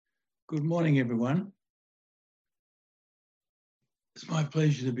Good morning, everyone. It's my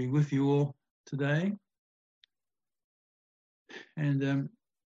pleasure to be with you all today. And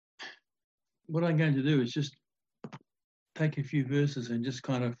what I'm going to do is just take a few verses and just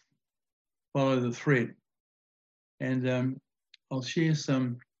kind of follow the thread. And I'll share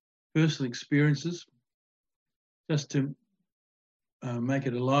some personal experiences just to make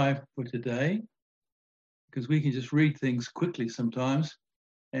it alive for today, because we can just read things quickly sometimes,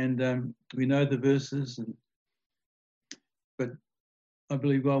 and we know the verses, but I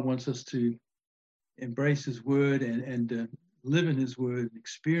believe God wants us to embrace His word and live in His word, and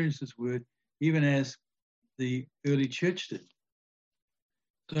experience His word, even as the early church did.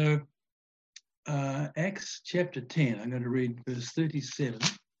 So Acts chapter 10, I'm going to read verse 37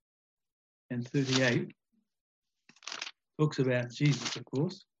 and 38. Talks about Jesus, of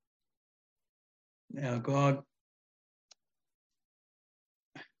course. Now God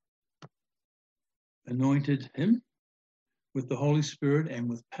anointed him with the Holy Spirit and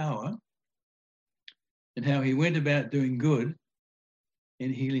with power, and how he went about doing good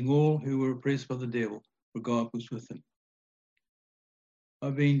and healing all who were oppressed by the devil, for God was with him.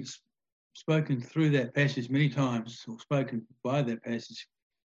 I've been spoken through that passage many times, or spoken by that passage.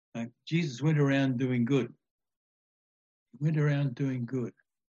 Jesus went around doing good. He went around doing good.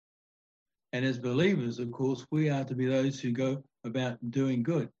 And as believers, of course, we are to be those who go about doing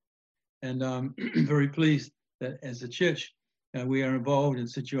good. And I'm very pleased that as a church, we are involved in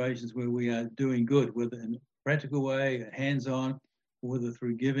situations where we are doing good, whether in a practical way, hands-on, or whether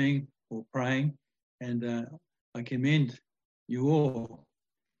through giving or praying. And I commend you all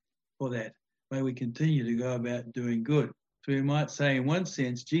for that. May we continue to go about doing good. So we might say, in one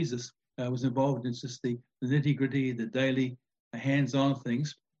sense, Jesus was involved in just the nitty-gritty, the daily hands-on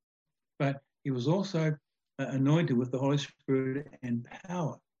things, but he was also anointed with the Holy Spirit and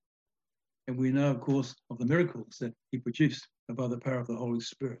power. And we know, of course, of the miracles that he produced by the power of the Holy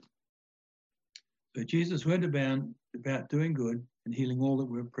Spirit. So Jesus went about doing good and healing all that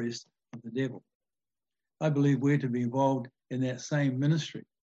were oppressed of the devil. I believe we're to be involved in that same ministry.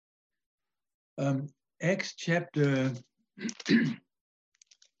 Acts chapter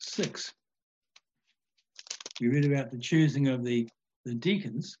 6, we read about the choosing of the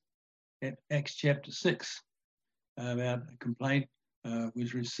deacons. At Acts chapter 6, about a complaint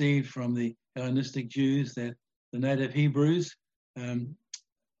was received from the Hellenistic Jews that the native Hebrews,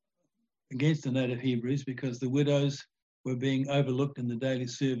 against the native Hebrews, because the widows were being overlooked in the daily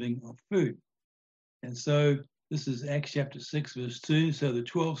serving of food. And so this is Acts chapter 6, verse 2. So the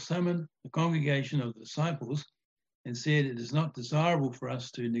 12 summoned the congregation of the disciples and said, "It is not desirable for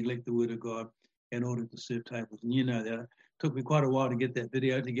us to neglect the word of God in order to serve tables." And you know that. It took me quite a while to get that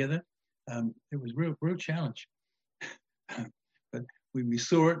video together. It was a real challenge. But we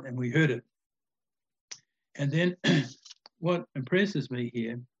saw it and we heard it. And then what impresses me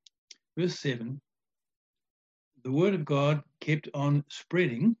here, verse 7, the word of God kept on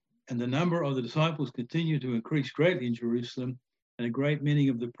spreading, and the number of the disciples continued to increase greatly in Jerusalem, and a great many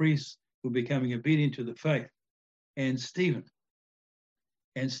of the priests were becoming obedient to the faith. And Stephen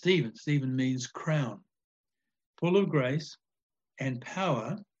means crown, full of grace and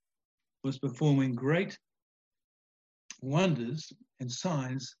power, was performing great wonders and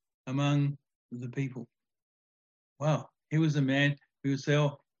signs among the people. Wow, he was a man who would say,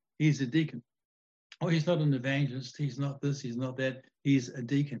 "Oh, he's a deacon. Oh, he's not an evangelist. He's not this, he's not that. He's a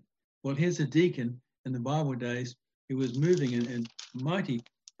deacon." Well, here's a deacon in the Bible days who was moving in mighty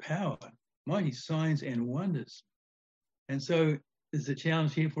power, mighty signs and wonders. And so there's a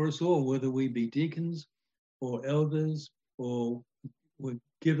challenge here for us all, whether we be deacons or elders or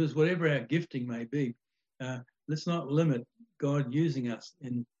givers, whatever our gifting may be. Let's not limit God using us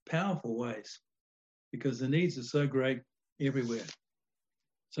in powerful ways, because the needs are so great everywhere.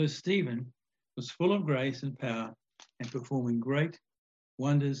 So Stephen was full of grace and power and performing great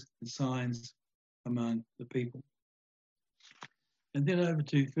wonders and signs among the people. And then over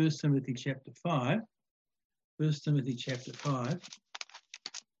to 1 Timothy chapter 5. 1 Timothy chapter 5.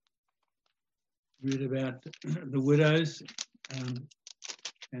 Read about the widows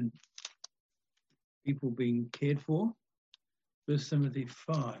and people being cared for. 1 Timothy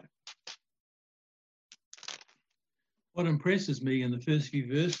 5. What impresses me in the first few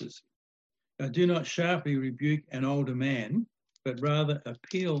verses, do not sharply rebuke an older man, but rather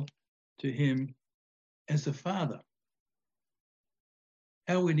appeal to him as a father.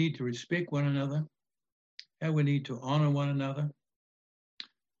 How we need to respect one another, how we need to honor one another.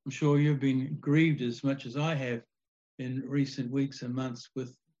 I'm sure you've been grieved as much as I have in recent weeks and months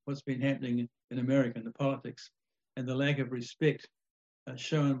with what's been happening in America, in the politics, and the lack of respect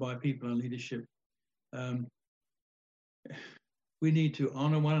shown by people in leadership. We need to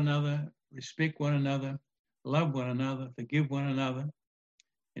honour one another, respect one another, love one another, forgive one another.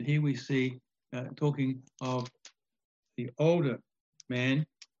 And here we see, talking of the older man,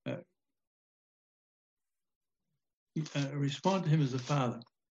 respond to him as a father,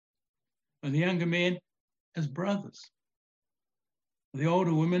 and the younger men as brothers, the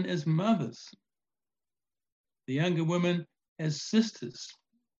older women as mothers, the younger women as sisters,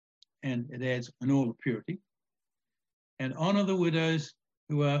 and it adds in all purity, and honour the widows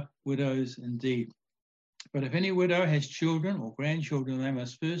who are widows indeed. But if any widow has children or grandchildren, they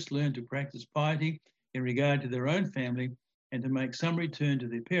must first learn to practice piety in regard to their own family and to make some return to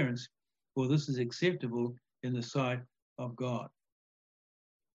their parents, for this is acceptable in the sight of God.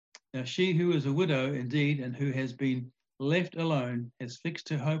 Now she who is a widow indeed and who has been left alone has fixed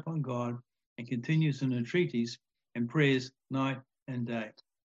her hope on God and continues in entreaties and prayers night and day.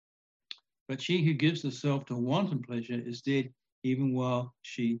 But she who gives herself to wanton pleasure is dead even while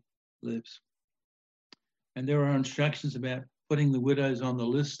she lives. And there are instructions about putting the widows on the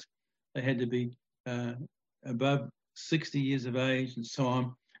list. They had to be above 60 years of age and so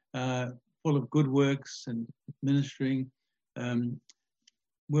on, full of good works and ministering,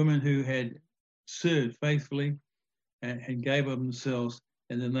 women who had served faithfully and gave of themselves,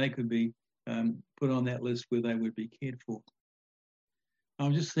 and then they could be put on that list where they would be cared for.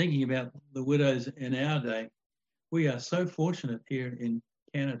 I'm just thinking about the widows in our day. We are so fortunate here in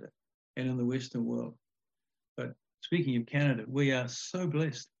Canada and in the Western world. But speaking of Canada, we are so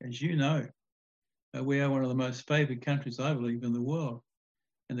blessed, as you know. We are one of the most favoured countries, I believe, in the world.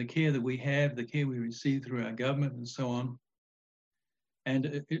 And the care that we have, the care we receive through our government and so on.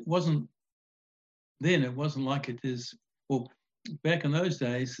 And it wasn't like it is, well, back in those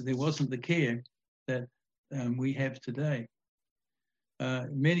days, there wasn't the care that we have today.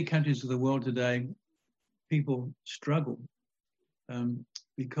 Many countries of the world today, people struggle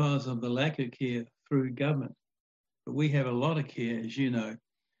because of the lack of care through government. But we have a lot of care, as you know,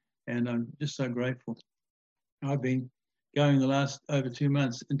 and I'm just so grateful. I've been going the last over 2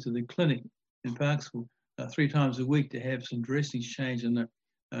 months into the clinic in Parksville 3 times a week to have some dressings changed in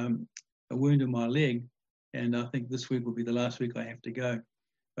a wound in my leg, and I think this week will be the last week I have to go.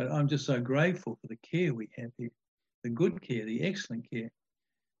 But I'm just so grateful for the care we have here, the good care, the excellent care,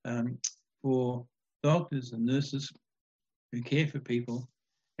 for doctors and nurses who care for people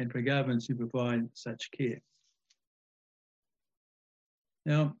and for governments who provide such care.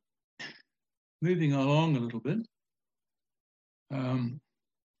 Now, moving along a little bit, there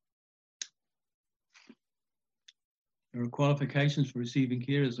are qualifications for receiving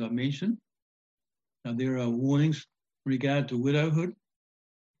care, as I mentioned. Now, there are warnings in regard to widowhood.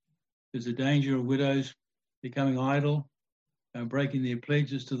 There's a danger of widows becoming idle, breaking their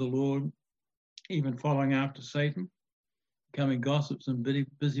pledges to the Lord, even following after Satan, becoming gossips and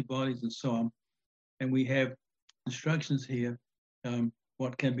busybodies and so on. And we have instructions here,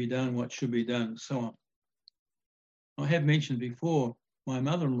 what can be done, what should be done, and so on. I have mentioned before my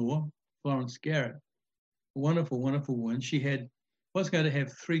mother-in-law, Florence Garrett, a wonderful, wonderful woman. She was going to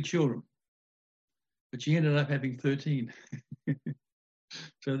have 3 children, but she ended up having 13.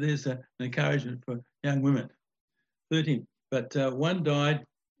 So there's an encouragement for young women. 13, but one died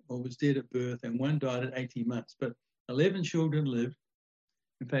or was dead at birth, and one died at 18 months. But 11 children lived.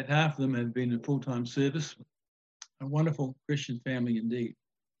 In fact, half of them have been in full-time service. A wonderful Christian family indeed.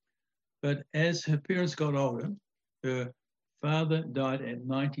 But as her parents got older, her father died at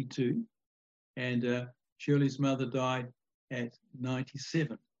 92, and Shirley's mother died at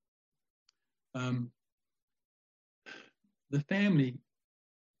 97. The family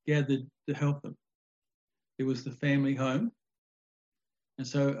gathered to help them. It was the family home. And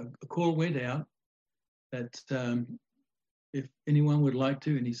so a call went out that if anyone would like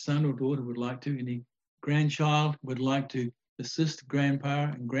to, any son or daughter would like to, any grandchild would like to assist grandpa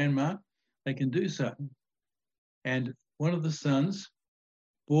and grandma, they can do so. And one of the sons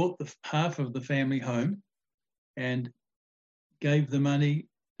bought half of the family home and gave the money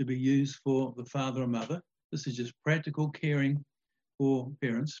to be used for the father and mother. This is just practical caring for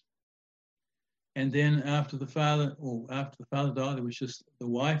parents. And then after the father died, it was just the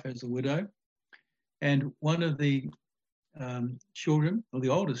wife as a widow. And one of the children, or the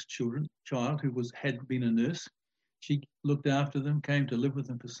oldest child who had been a nurse, she looked after them, came to live with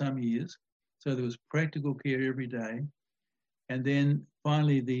them for some years. So there was practical care every day. And then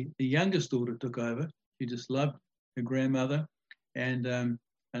finally the youngest daughter took over. She just loved her grandmother. And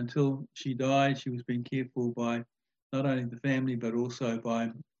until she died, she was being cared for by not only the family, but also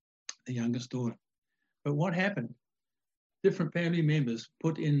by the youngest daughter. But what happened? different family members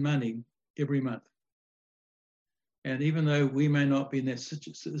put in money every month. And even though we may not be in that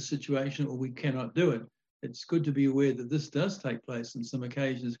situation or we cannot do it, it's good to be aware that this does take place on some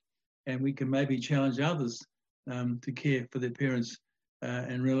occasions, and we can maybe challenge others to care for their parents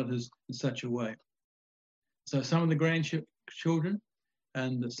and relatives in such a way. So some of the grandchildren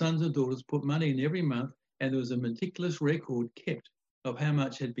and the sons and daughters put money in every month, and there was a meticulous record kept of how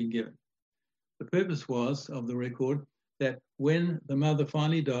much had been given. The purpose was of the record that when the mother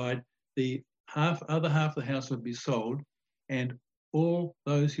finally died, the other half of the house would be sold, and all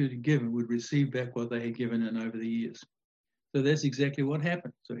those who had given would receive back what they had given in over the years. So that's exactly what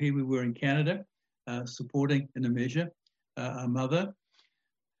happened. So here we were in Canada, supporting in a measure a mother,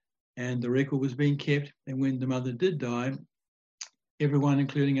 and the record was being kept. And when the mother did die, everyone,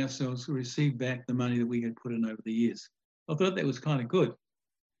 including ourselves, received back the money that we had put in over the years. I thought that was kind of good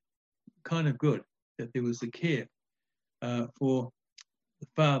that there was the care for the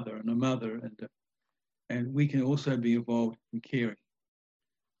father and the mother, and we can also be involved in caring.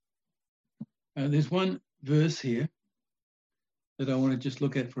 There's one verse here that I want to just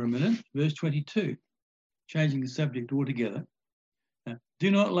look at for a minute, verse 22, changing the subject altogether. Do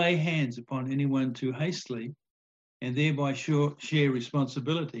not lay hands upon anyone too hastily and thereby share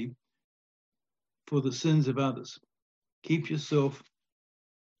responsibility for the sins of others. Keep yourself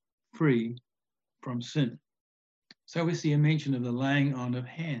free from sin. So we see a mention of the laying on of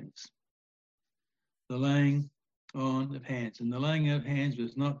hands. The laying on of hands. And the laying on of hands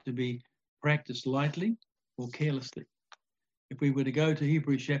was not to be practiced lightly or carelessly. If we were to go to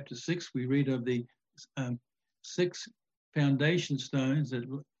Hebrews chapter 6, we read of the 6 foundation stones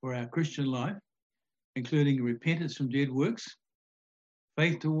for our Christian life, including repentance from dead works,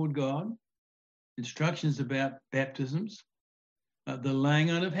 faith toward God, instructions about baptisms, the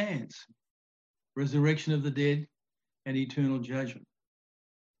laying on of hands, resurrection of the dead, and eternal judgment.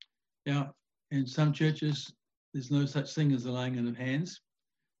 Now, in some churches, there's no such thing as the laying on of hands.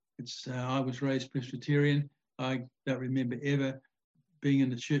 I was raised Presbyterian. I don't remember ever being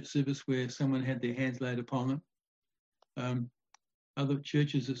in a church service where someone had their hands laid upon them. Other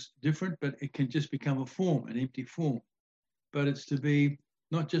churches is different, but it can just become a form, an empty form. But it's to be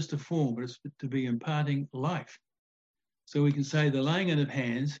not just a form, but it's to be imparting life. So we can say the laying on of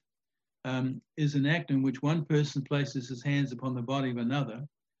hands is an act in which one person places his hands upon the body of another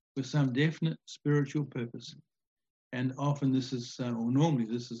with some definite spiritual purpose. And often this is, or normally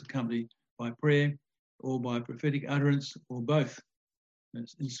this is accompanied by prayer or by prophetic utterance or both.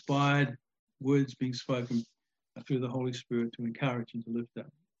 It's inspired words being spoken through the Holy Spirit to encourage and to lift up.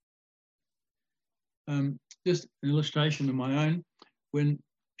 Just an illustration of my own. When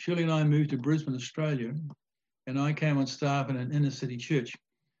Shirley and I moved to Brisbane, Australia, and I came on staff in an inner city church,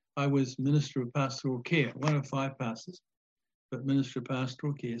 I was Minister of Pastoral Care, one of 5 pastors, but Minister of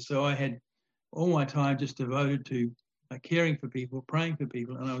Pastoral Care. So I had all my time just devoted to caring for people, praying for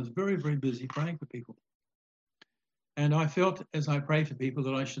people, and I was very, very busy praying for people. And I felt as I prayed for people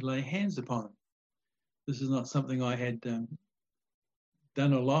that I should lay hands upon them. This is not something I had done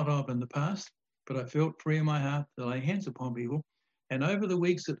a lot of in the past, but I felt free in my heart to lay hands upon people. And over the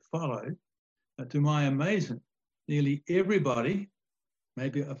weeks that followed, to my amazement, nearly everybody,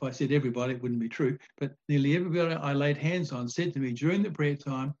 maybe if I said everybody, it wouldn't be true, but nearly everybody I laid hands on said to me during the prayer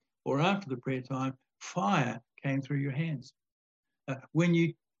time or after the prayer time, fire came through your hands. When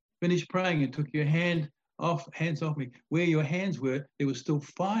you finished praying and took your hands off me, where your hands were, there was still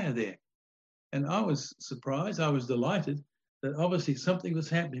fire there. And I was surprised, I was delighted that obviously something was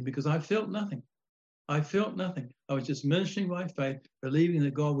happening because I felt nothing. I was just ministering by faith, believing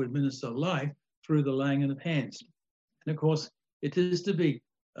that God would minister life through the laying on of hands. And of course, it is to be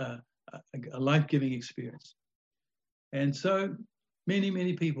a life-giving experience. And so many,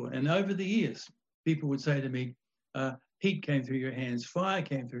 many people, and over the years, people would say to me, heat came through your hands, fire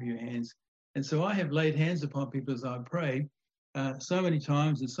came through your hands. And so I have laid hands upon people as I pray so many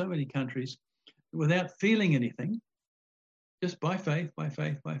times in so many countries without feeling anything, just by faith.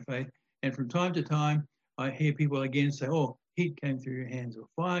 And from time to time, I hear people again say, oh, heat came through your hands, or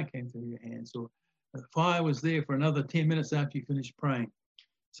fire came through your hands, or fire was there for another 10 minutes after you finished praying.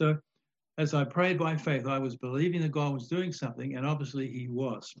 So as I prayed by faith, I was believing that God was doing something, and obviously he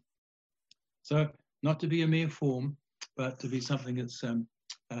was. So not to be a mere form, but to be something that's in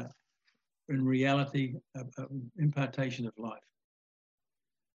reality, impartation of life.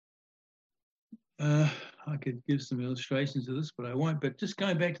 I could give some illustrations of this, but I won't. But just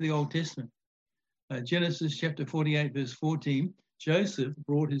going back to the Old Testament, Genesis chapter 48, verse 14, Joseph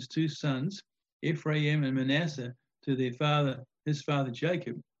brought his 2 sons, Ephraim and Manasseh, to his father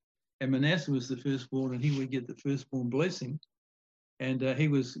Jacob. and Manasseh was the firstborn, and he would get the firstborn blessing. And he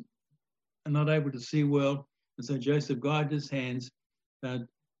was not able to see well, and so Joseph guided his hands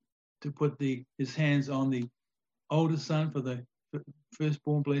to put his hands on the oldest son for the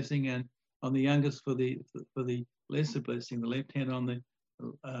firstborn blessing, and on the youngest for the lesser blessing, the left hand on the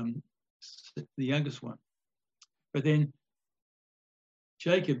youngest one. But then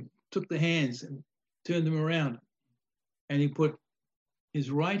Jacob took the hands and turned them around, and he put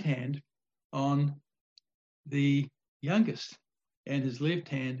his right hand on the youngest and his left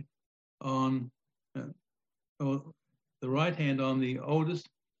hand on, or the right hand on the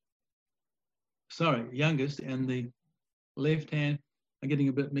youngest, and the left hand. I'm getting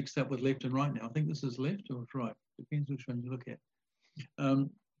a bit mixed up with left and right now. I think this is left or right. Depends which one you look at.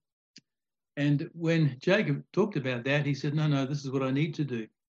 And when Jacob talked about that, he said, no, this is what I need to do.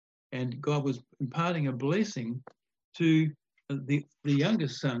 And God was imparting a blessing to the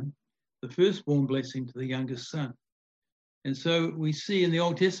youngest son, the firstborn blessing to the youngest son. And so we see in the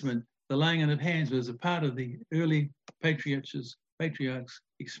Old Testament, the laying on of hands was a part of the early patriarchs'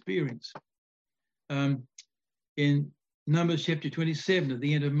 experience. In Numbers chapter 27, at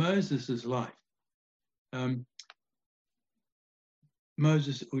the end of Moses' life,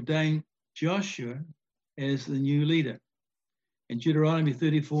 Moses ordained Joshua as the new leader. And Deuteronomy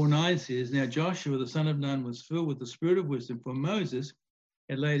 34:9 says, now Joshua, the son of Nun, was filled with the spirit of wisdom, for Moses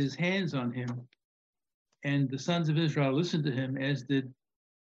had laid his hands on him, and the sons of Israel listened to him, as did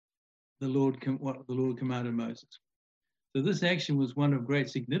what the Lord commanded Moses. So this action was one of great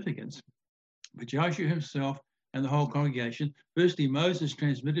significance for Joshua himself and the whole congregation. Firstly, Moses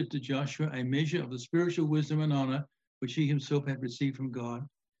transmitted to Joshua a measure of the spiritual wisdom and honor which he himself had received from God.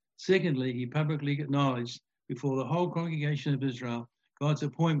 Secondly, he publicly acknowledged before the whole congregation of Israel God's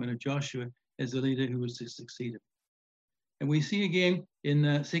appointment of Joshua as the leader who was to succeed him. And we see again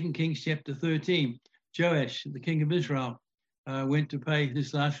in 2 Kings chapter 13, Joash, the king of Israel, went to pay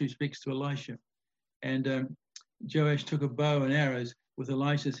his last respects to Elisha. And Joash took a bow and arrows with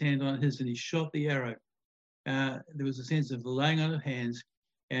Elisha's hand on his, and he shot the arrow. There was a sense of the laying on of hands,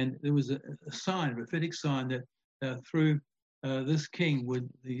 and there was a sign, a prophetic sign, that through this king,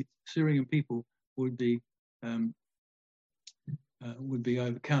 the Syrian people would be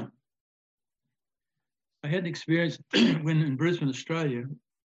overcome. I had an experience when in Brisbane, Australia,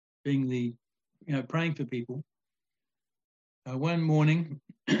 being praying for people. One morning,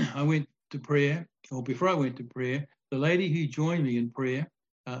 I went to prayer, or before I went to prayer, the lady who joined me in prayer,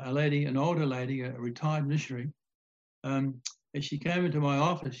 an older lady, a retired missionary, as she came into my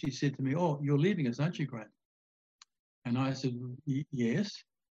office, she said to me, "Oh, you're leaving us, aren't you, Graham?" And I said, "Yes."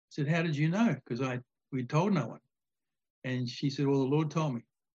 I said, "How did you know?" Because we told no one. And she said, "Well, the Lord told me."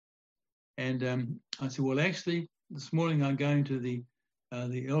 And I said, "Well, actually, this morning I'm going to the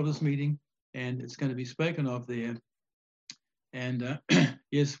elders meeting, and it's going to be spoken of there. And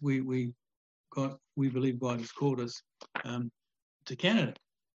yes, we believe God has called us to Canada."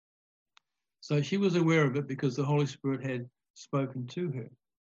 So she was aware of it because the Holy Spirit had spoken to her.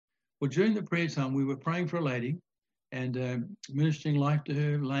 Well, during the prayer time, we were praying for a lady and ministering life to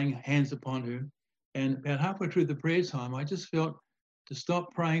her, laying hands upon her. And about halfway through the prayer time, I just felt to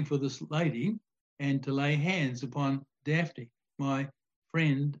stop praying for this lady and to lay hands upon Daphne, my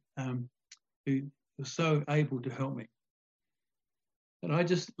friend, who was so able to help me. And I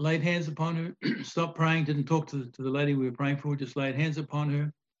just laid hands upon her, stopped praying, didn't talk to the lady we were praying for, just laid hands upon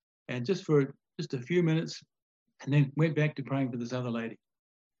her, and just for just a few minutes, and then went back to praying for this other lady.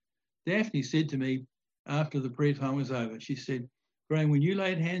 Daphne said to me after the prayer time was over, she said, "Graham, when you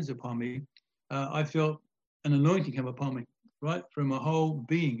laid hands upon me, I felt an anointing come upon me, right from my whole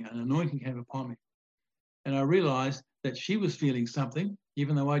being, an anointing came upon me." And I realized that she was feeling something,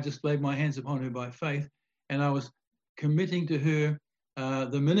 even though I just laid my hands upon her by faith, and I was committing to her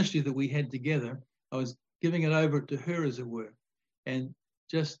the ministry that we had together. I was giving it over to her, as it were. And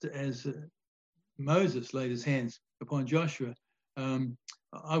just as Moses laid his hands upon Joshua,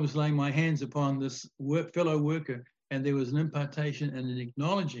 I was laying my hands upon this fellow worker, and there was an impartation and an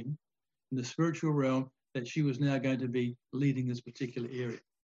acknowledging in the spiritual realm that she was now going to be leading this particular area.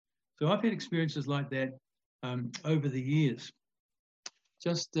 So I've had experiences like that over the years.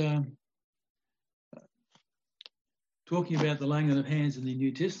 Just talking about the laying on of hands in the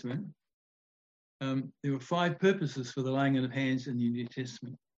New Testament, there were 5 purposes for the laying on of hands in the New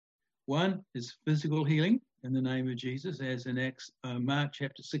Testament. One is physical healing in the name of Jesus, as in Mark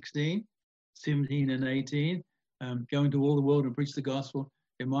chapter 16, 17 and 18. Go into all the world and preach the gospel.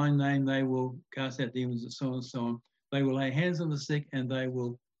 In my name they will cast out demons, and so on and so on. They will lay hands on the sick and they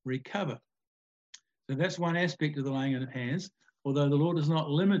will recover. So that's one aspect of the laying on of hands. although the Lord is not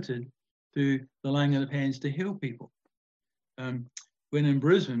limited to the laying on of hands to heal people. When in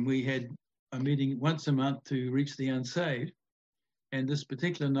Brisbane, we had a meeting once a month to reach the unsaved. And this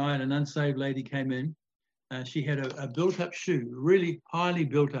particular night, an unsaved lady came in. She had a built-up shoe, really highly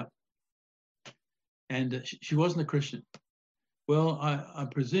built up. And she wasn't a Christian. Well, I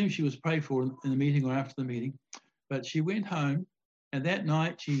presume she was prayed for in the meeting or after the meeting. But she went home, and that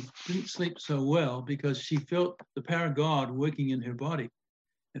night she didn't sleep so well because she felt the power of God working in her body.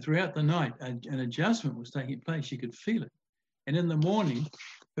 And throughout the night, an adjustment was taking place. She could feel it. And in the morning,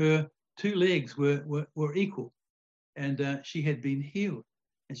 her two legs were equal. And she had been healed.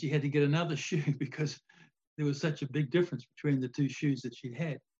 And she had to get another shoe because there was such a big difference between the two shoes that she'd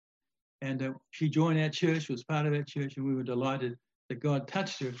had. And she joined our church, was part of our church, and we were delighted that God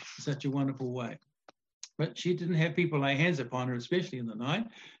touched her in such a wonderful way. But she didn't have people lay hands upon her, especially in the night,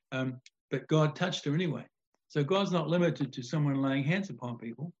 but God touched her anyway. So God's not limited to someone laying hands upon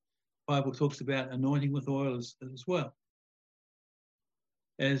people. The Bible talks about anointing with oil as well,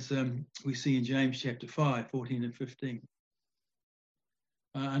 as we see in James chapter 5, 14 and 15.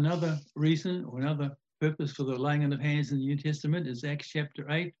 Another reason or another purpose for the laying on of hands in the New Testament is Acts chapter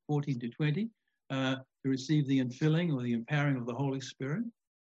 8, 14 to 20, to receive the infilling or the empowering of the Holy Spirit.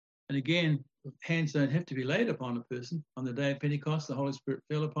 And again, hands don't have to be laid upon a person. On the day of Pentecost, the Holy Spirit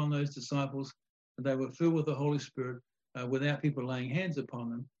fell upon those disciples, and they were filled with the Holy Spirit without people laying hands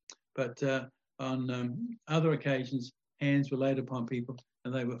upon them. But on other occasions, hands were laid upon people,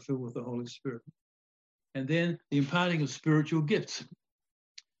 and they were filled with the Holy Spirit. And then the imparting of spiritual gifts.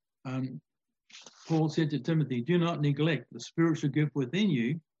 Paul said to Timothy, do not neglect the spiritual gift within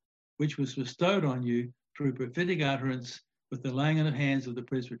you, which was bestowed on you through prophetic utterance with the laying on of hands of the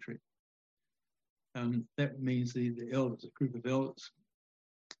presbytery. That means the elders, a group of elders.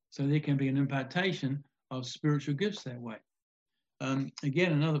 So there can be an impartation of spiritual gifts that way.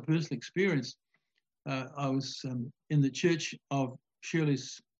 Again, another personal experience. I was in the church of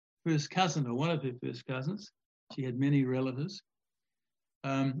Shirley's first cousin, or one of her first cousins. She had many relatives.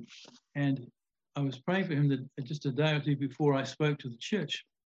 And I was praying for him just a day or two before I spoke to the church.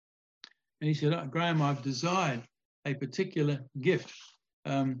 And he said, Graham, I've desired a particular gift.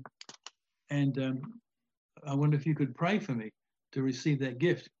 And I wonder if you could pray for me to receive that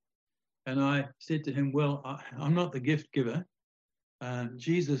gift. And I said to him, well, I'm not the gift giver.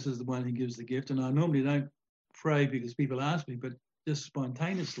 Jesus is the one who gives the gift. And I normally don't pray because people ask me, but just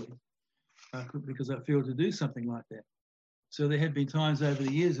spontaneously, because I feel to do something like that. So there have been times over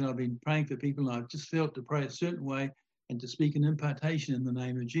the years and I've been praying for people and I've just felt to pray a certain way and to speak an impartation in the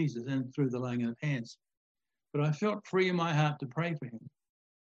name of Jesus and through the laying on of hands. But I felt free in my heart to pray for him.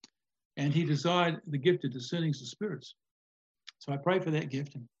 And he desired the gift of discerning the spirits. So I prayed for that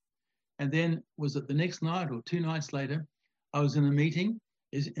gift. And then was it the next night or 2 nights later, I was in a meeting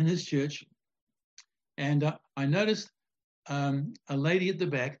in his church. And I noticed a lady at the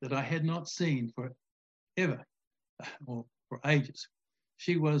back that I had not seen forever or for ages.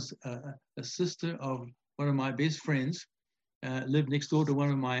 She was a sister of one of my best friends, lived next door to one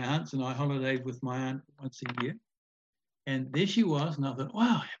of my aunts, and I holidayed with my aunt once a year. And there she was, and I thought,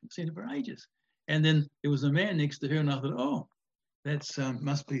 wow, I haven't seen her for ages. And then there was a man next to her, and I thought, oh, that's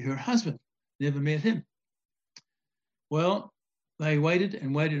must be her husband. Never met him. Well, they waited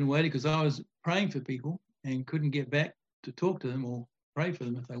and waited and waited because I was praying for people and couldn't get back to talk to them or pray for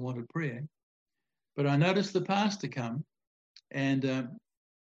them if they wanted prayer. But I noticed the pastor come and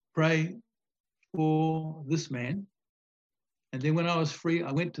pray for this man. And then when I was free,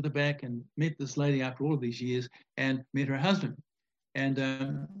 I went to the back and met this lady after all of these years and met her husband. And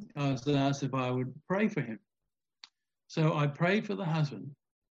I was asked if I would pray for him. So I prayed for the husband.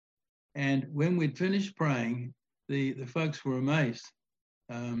 And when we'd finished praying, the folks were amazed.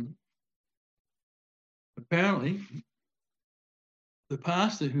 Apparently, the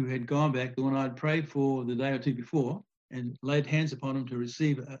pastor who had gone back, the one I'd prayed for the day or two before, and laid hands upon him to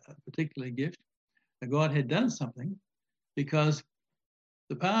receive a particular gift, God had done something, because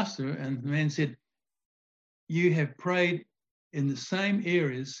the pastor and the man said, you have prayed in the same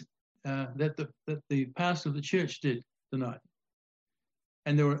areas that the pastor of the church did tonight.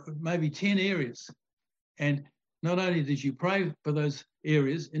 And there were maybe 10 areas. And not only did you pray for those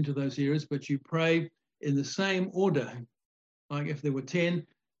areas, into those areas, but you prayed in the same order. Like if there were 10,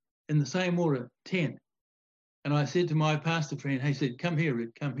 in the same order, 10. And I said to my pastor friend, he said, come here,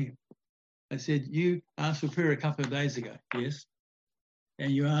 Rick, come here. I said, you asked for prayer a couple of days ago. Yes.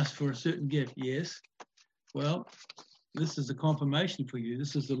 And you asked for a certain gift. Yes. Well, this is a confirmation for you.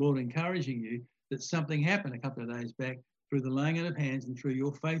 This is the Lord encouraging you that something happened a couple of days back through the laying on of hands and through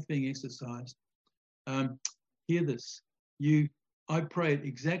your faith being exercised. Hear this. I prayed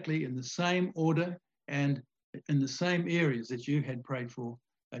exactly in the same order and in the same areas that you had prayed for,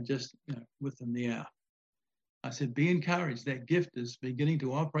 just within the hour. I said, be encouraged. That gift is beginning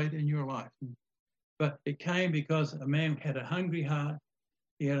to operate in your life. But it came because a man had a hungry heart.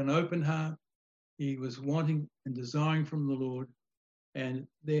 He had an open heart. He was wanting and desiring from the Lord. And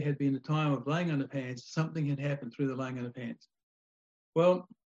there had been a time of laying on of hands. Something had happened through the laying on of hands. Well,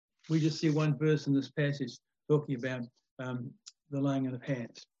 we just see one verse in this passage talking about the laying on of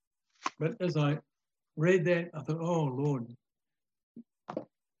hands. But as I read that, I thought, oh, Lord,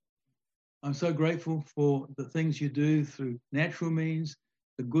 I'm so grateful for the things you do through natural means,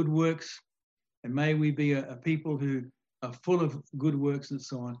 the good works, and may we be a people who are full of good works and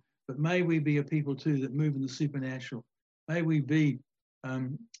so on, but may we be a people too that move in the supernatural. May we be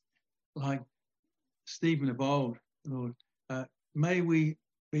like Stephen of old, Lord. May we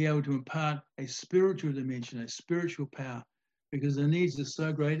be able to impart a spiritual dimension, a spiritual power, because the needs are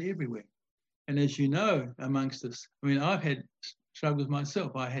so great everywhere. And as you know, amongst us, I mean, I've had struggles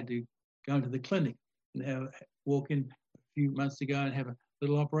myself. I had to go into the clinic and walk in a few months ago and have a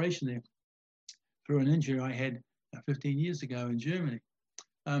little operation there for an injury I had 15 years ago in Germany.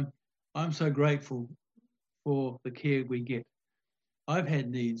 I'm so grateful for the care we get. I've had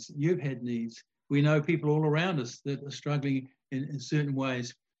needs. You've had needs. We know people all around us that are struggling in certain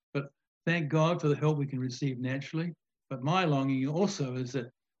ways. But thank God for the help we can receive naturally. But my longing also is that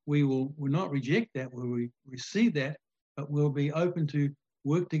we will not reject that, we'll receive that, but we'll be open to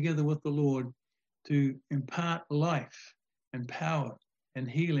work together with the Lord to impart life and power and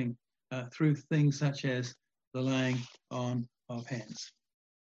healing through things such as the laying on of hands.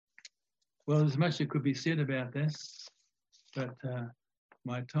 Well, there's much that could be said about this, but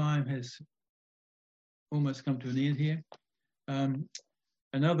my time has almost come to an end here.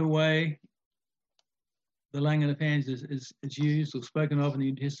 Another way the laying on of hands is used or spoken of in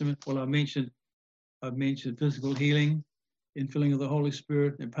the New Testament. Well, I've mentioned physical healing, infilling of the Holy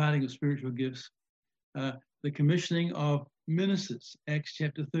Spirit, imparting of spiritual gifts, the commissioning of ministers. Acts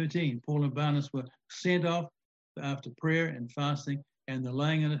chapter 13, Paul and Barnabas were sent off after prayer and fasting and the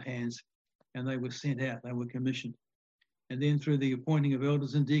laying on of hands, and they were sent out. They were commissioned. And then through the appointing of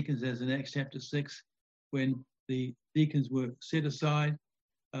elders and deacons, as in Acts chapter 6, when the deacons were set aside,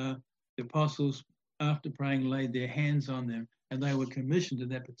 the apostles, after praying, laid their hands on them, and they were commissioned to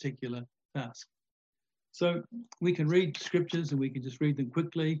that particular task. So we can read scriptures and we can just read them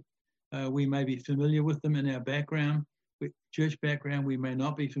quickly. We may be familiar with them in our background, church background. We may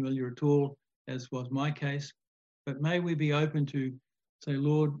not be familiar at all, as was my case. But may we be open to say,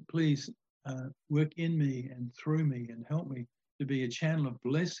 Lord, please work in me and through me and help me to be a channel of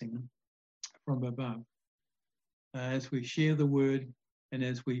blessing from above as we share the word and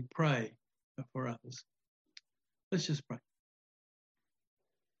as we pray for others. Let's just pray.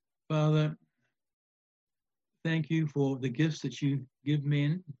 Father, thank you for the gifts that you give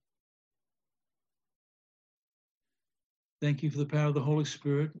men. Thank you for the power of the Holy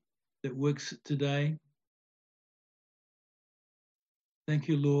Spirit that works today. Thank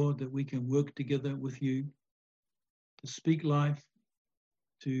you, Lord, that we can work together with you to speak life,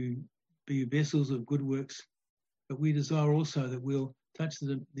 to be vessels of good works. But we desire also that we'll touch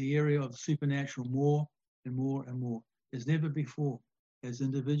the area of the supernatural more and more and more, as never before, as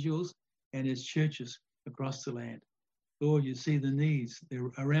individuals and as churches across the land. Lord, you see the needs.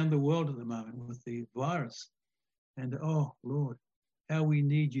 They're around the world at the moment with the virus. And oh, Lord, how we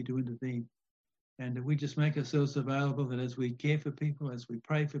need you to intervene. And we just make ourselves available that as we care for people, as we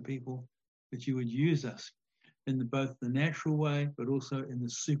pray for people, that you would use us in both the natural way, but also in the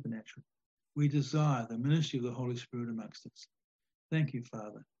supernatural. We desire the ministry of the Holy Spirit amongst us. Thank you,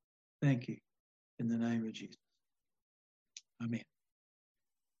 Father. Thank you. In the name of Jesus. Amen.